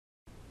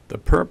The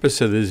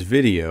purpose of this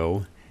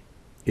video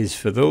is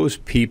for those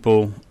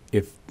people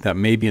that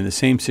may be in the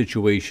same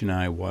situation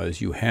I was.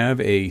 You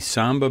have a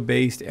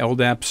Samba-based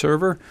LDAP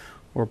server,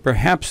 or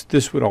perhaps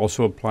this would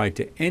also apply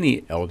to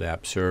any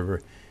LDAP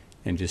server,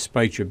 and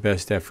despite your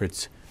best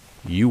efforts,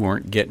 you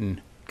weren't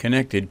getting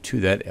connected to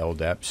that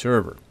LDAP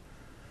server.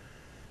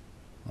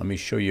 Let me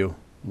show you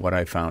what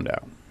I found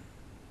out.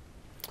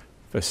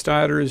 For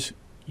starters,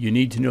 you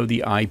need to know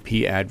the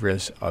IP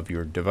address of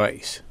your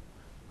device.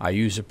 I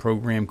use a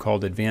program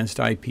called Advanced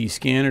IP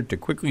Scanner to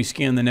quickly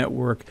scan the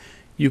network.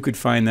 You could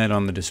find that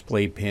on the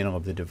display panel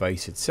of the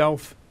device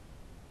itself.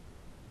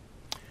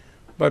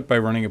 But by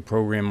running a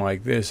program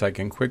like this, I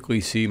can quickly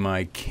see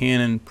my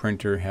Canon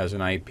printer has an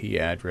IP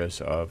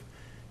address of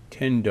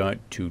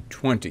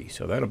 10.220.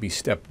 So that'll be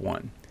step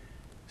one.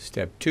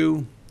 Step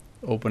two,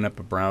 open up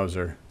a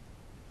browser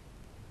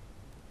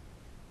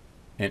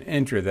and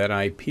enter that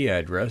IP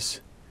address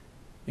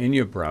in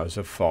your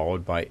browser,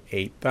 followed by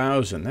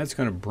 8000. That's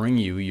going to bring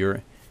you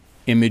your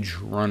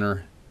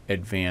ImageRUNNER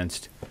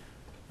Advanced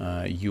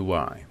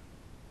UI.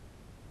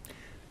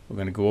 We're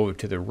going to go over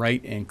to the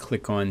right and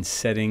click on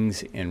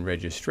Settings and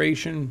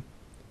Registration.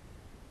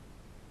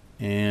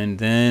 And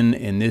then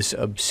in this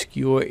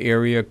obscure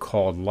area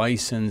called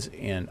License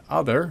and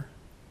Other,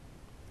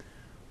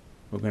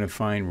 we're going to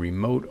find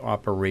Remote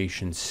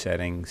Operation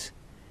Settings.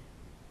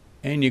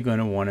 And you're going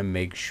to want to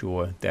make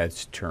sure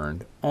that's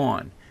turned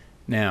on.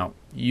 Now,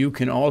 you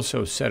can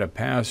also set a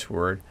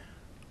password.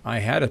 I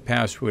had a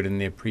password in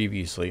there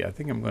previously. I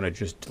think I'm going to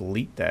just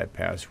delete that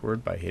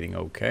password by hitting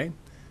OK.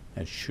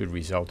 That should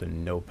result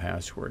in no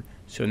password.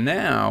 So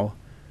now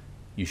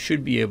you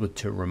should be able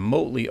to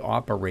remotely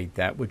operate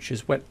that, which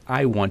is what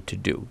I want to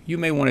do. You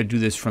may want to do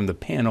this from the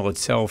panel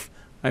itself.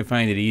 I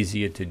find it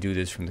easier to do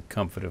this from the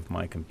comfort of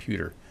my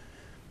computer.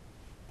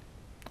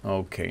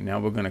 Okay, now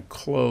we're going to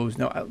close.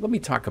 Now, let me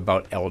talk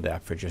about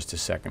LDAP for just a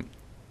second.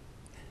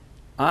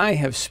 I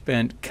have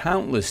spent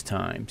countless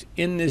times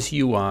in this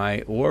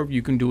UI, or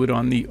you can do it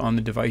on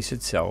the device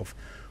itself,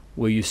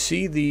 where you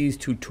see these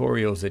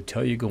tutorials that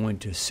tell you go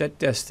into Set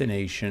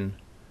Destination,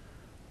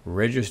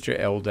 Register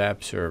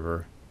LDAP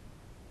Server,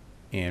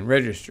 and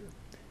Register.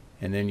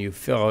 And then you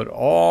fill out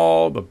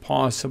all the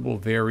possible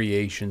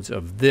variations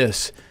of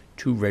this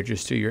to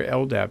register your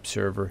LDAP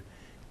server,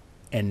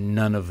 and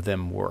none of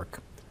them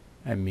work.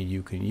 I mean,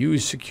 you can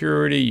use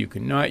security, you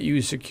can not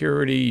use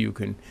security, you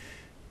can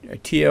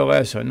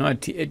TLS or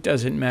not, it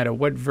doesn't matter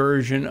what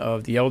version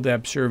of the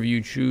LDAP server you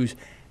choose.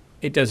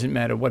 It doesn't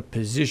matter what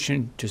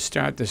position to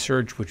start the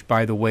search, which,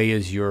 by the way,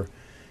 is your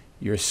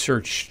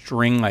search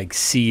string, like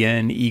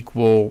CN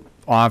equal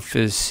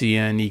Office,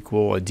 CN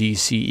equal a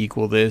DC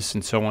equal this,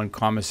 and so on,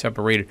 comma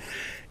separated.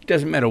 It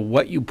doesn't matter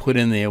what you put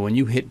in there. When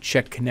you hit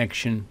check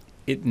connection,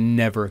 it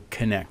never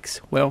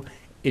connects. Well,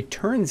 it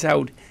turns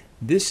out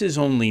this is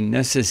only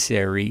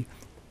necessary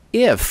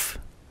if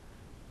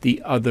the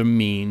other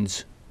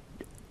means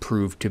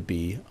prove to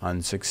be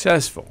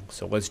unsuccessful.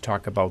 So let's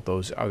talk about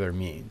those other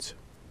means.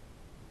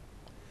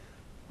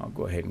 I'll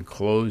go ahead and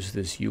close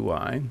this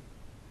UI.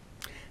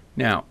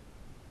 Now,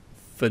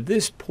 for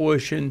this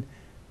portion,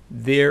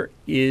 there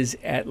is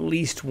at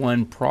least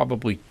one,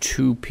 probably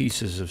two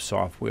pieces of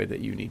software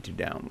that you need to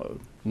download.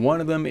 One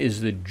of them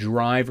is the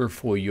driver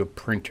for your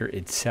printer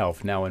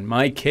itself. Now, in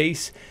my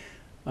case,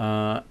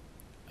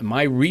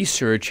 my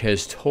research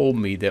has told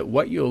me that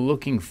what you're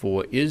looking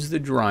for is the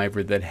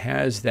driver that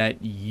has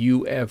that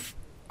UFRII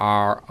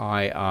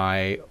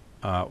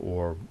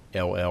or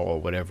LL or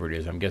whatever it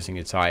is. I'm guessing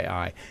it's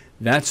II.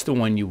 That's the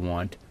one you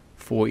want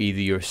for either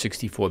your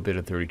 64-bit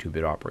or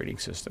 32-bit operating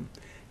system.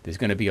 There's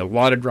going to be a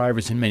lot of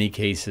drivers in many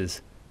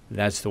cases.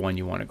 That's the one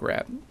you want to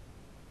grab.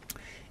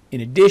 In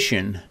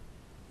addition,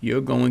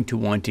 you're going to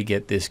want to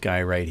get this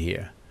guy right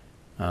here.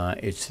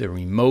 It's the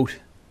remote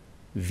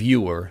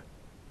viewer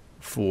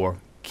for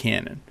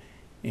Canon,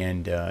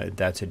 and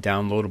that's a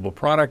downloadable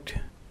product.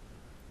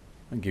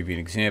 I'll give you an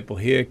example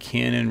here.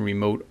 Canon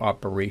Remote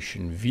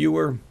Operation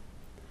Viewer,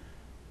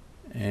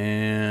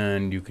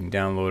 and you can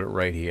download it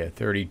right here,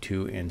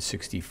 32 and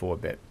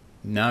 64-bit.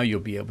 Now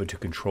you'll be able to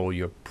control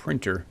your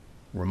printer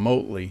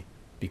remotely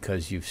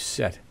because you've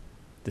set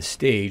the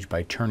stage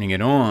by turning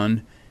it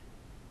on,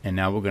 and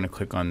now we're going to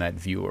click on that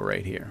viewer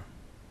right here.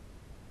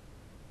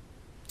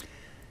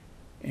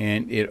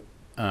 And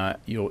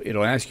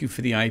it'll ask you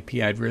for the IP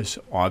address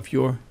of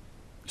your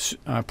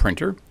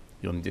printer.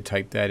 You'll need to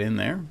type that in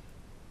there.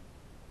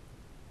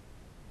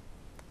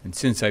 And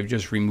since I've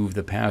just removed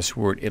the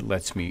password, it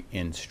lets me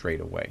in straight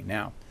away.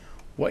 Now,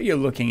 what you're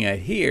looking at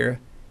here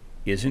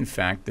is in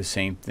fact the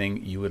same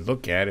thing you would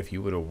look at if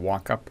you were to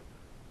walk up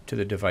to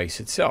the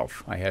device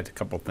itself. I had a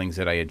couple things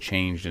that I had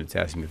changed, and it's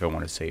asking me if I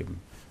want to save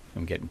them.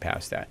 I'm getting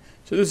past that.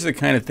 So this is the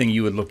kind of thing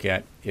you would look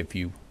at if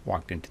you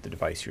walked into the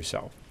device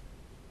yourself.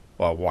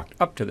 Well, walked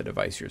up to the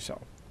device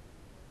yourself.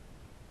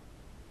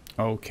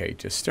 Okay,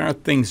 to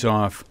start things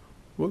off,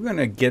 we're going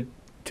to get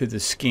to the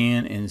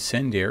scan and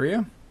send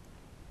area.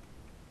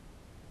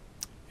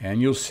 And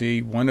you'll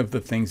see one of the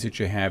things that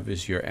you have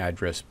is your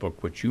address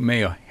book, which you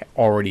may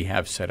already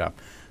have set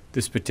up.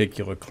 This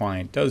particular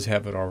client does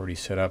have it already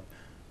set up.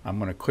 I'm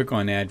going to click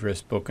on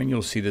Address Book, and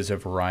you'll see there's a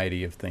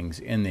variety of things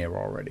in there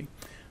already.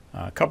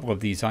 A couple of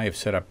these I have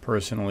set up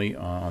personally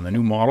on the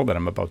new model that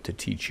I'm about to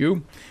teach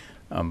you.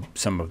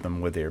 Some of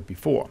them were there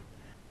before.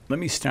 Let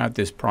me start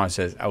this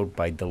process out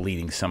by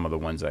deleting some of the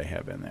ones I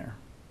have in there.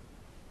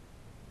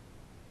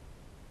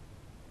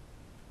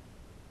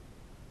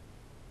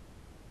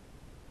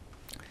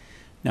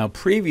 Now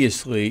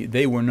previously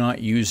they were not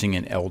using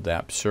an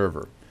LDAP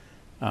server.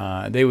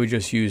 They were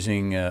just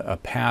using a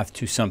path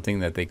to something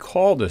that they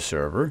called a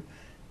server,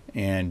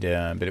 and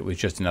but it was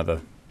just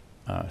another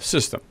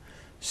system.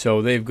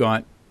 So they've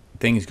got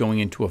things going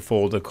into a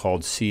folder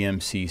called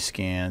CMC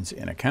Scans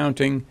in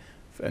Accounting,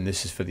 and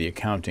this is for the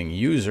accounting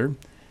user.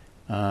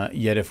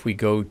 Yet if we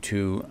go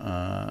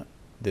to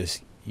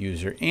this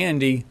user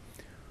Andy,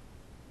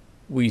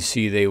 we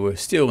see they were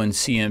still in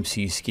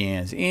CMC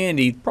Scans.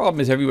 Andy, the problem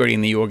is everybody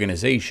in the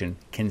organization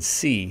can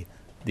see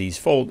these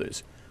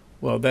folders.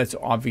 Well, that's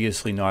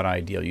obviously not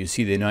ideal. You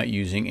see they're not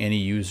using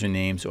any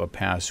usernames or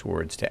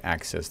passwords to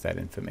access that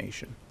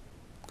information.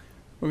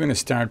 We're going to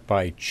start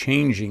by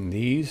changing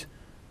these.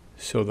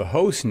 So the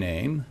host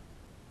name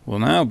will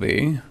now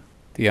be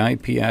the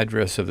IP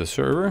address of the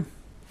server,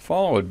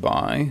 followed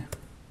by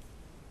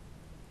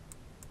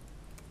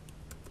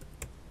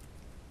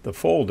the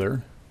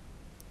folder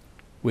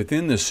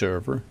within the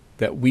server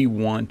that we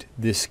want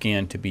this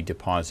scan to be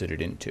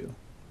deposited into.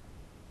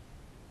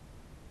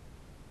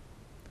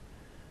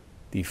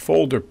 The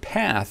folder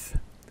path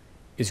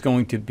is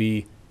going to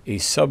be a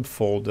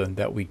subfolder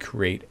that we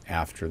create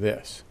after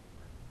this,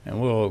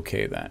 and we'll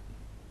OK that.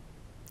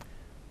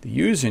 The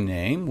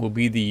username will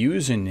be the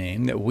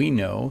username that we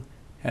know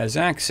has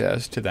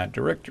access to that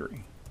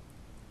directory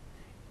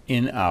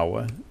in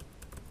our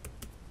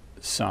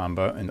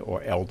Samba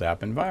or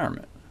LDAP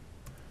environment.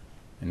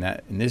 And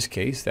that, in this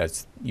case,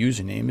 that's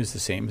username is the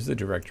same as the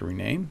directory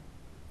name.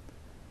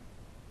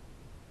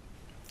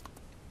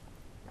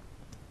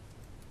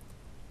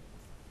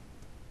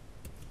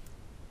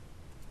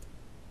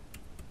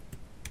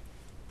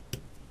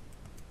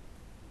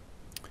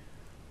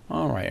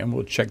 All right, and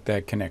we'll check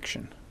that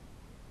connection.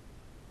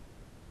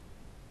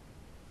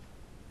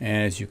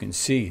 And as you can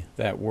see,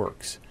 that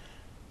works.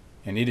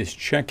 And it is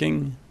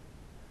checking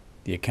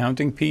the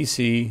accounting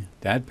PC,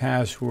 that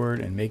password,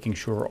 and making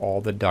sure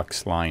all the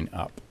ducks line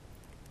up.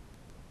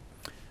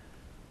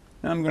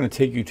 Now I'm going to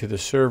take you to the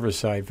server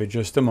side for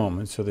just a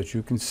moment so that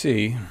you can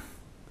see.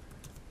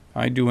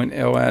 I do an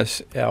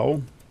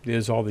LSL,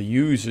 there's all the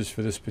users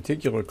for this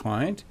particular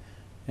client.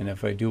 And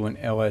if I do an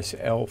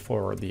LSL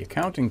for the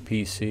accounting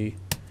PC,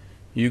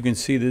 you can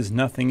see there's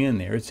nothing in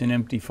there. It's an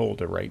empty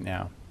folder right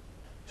now.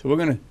 So we're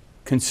going to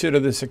consider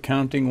this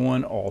accounting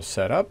one all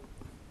set up.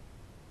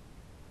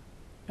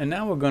 And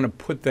now we're going to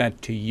put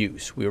that to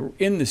use. We're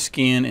in the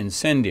scan and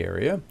send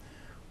area.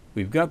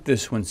 We've got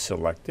this one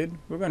selected.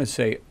 We're going to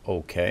say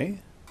OK.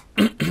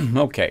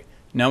 OK.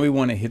 Now we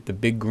want to hit the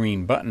big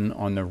green button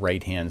on the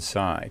right-hand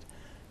side.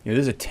 You know,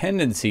 there's a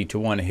tendency to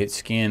want to hit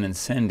scan and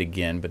send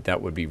again, but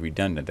that would be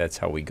redundant. That's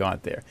how we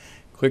got there.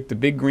 Click the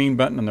big green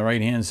button on the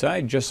right-hand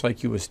side, just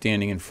like you were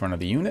standing in front of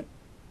the unit.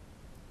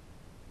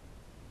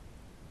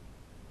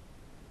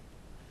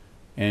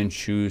 And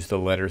choose the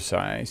letter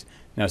size.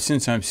 Now,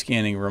 since I'm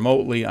scanning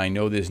remotely, I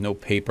know there's no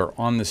paper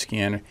on the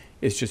scanner.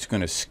 It's just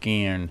going to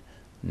scan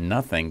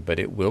nothing, but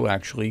it will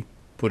actually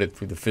put it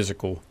through the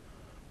physical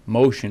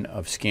motion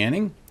of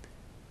scanning.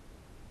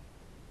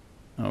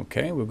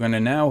 Okay, we're going to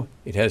now,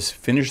 it has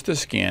finished the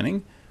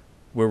scanning.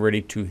 We're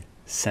ready to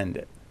send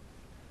it.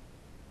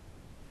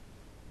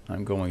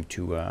 I'm going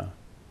to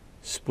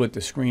split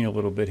the screen a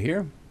little bit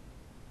here.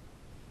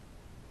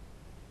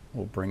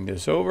 We'll bring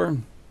this over.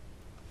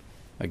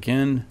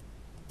 Again,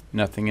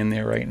 nothing in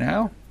there right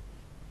now.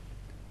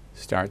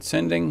 Start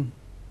sending.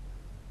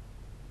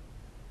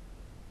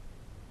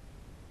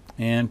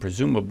 And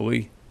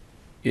presumably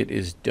it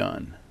is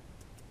done.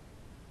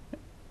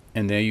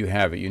 And there you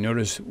have it. You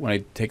notice when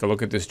I take a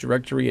look at this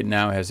directory, it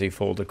now has a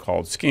folder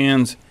called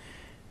Scans.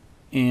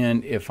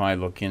 And if I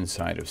look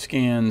inside of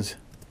Scans,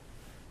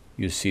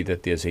 you see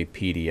that there's a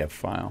PDF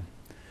file.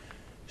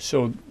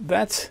 So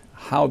that's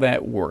how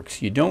that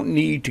works. You don't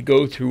need to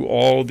go through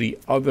all the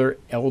other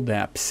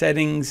LDAP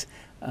settings.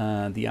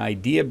 The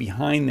idea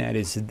behind that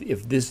is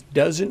if this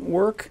doesn't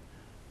work,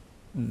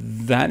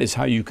 that is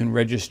how you can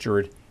register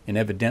it and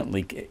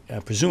evidently,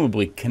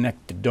 presumably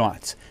connect the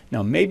dots.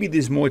 Now maybe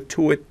there's more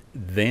to it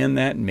than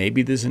that.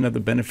 Maybe there's another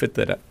benefit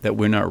that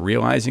we're not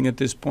realizing at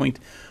this point.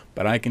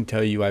 But I can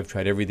tell you I've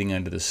tried everything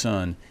under the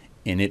sun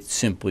and it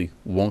simply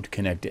won't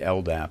connect to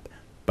LDAP.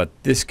 But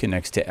this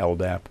connects to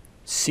LDAP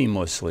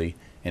seamlessly,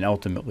 and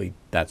ultimately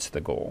that's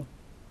the goal.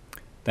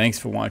 Thanks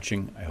for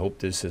watching. I hope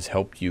this has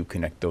helped you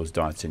connect those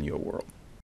dots in your world.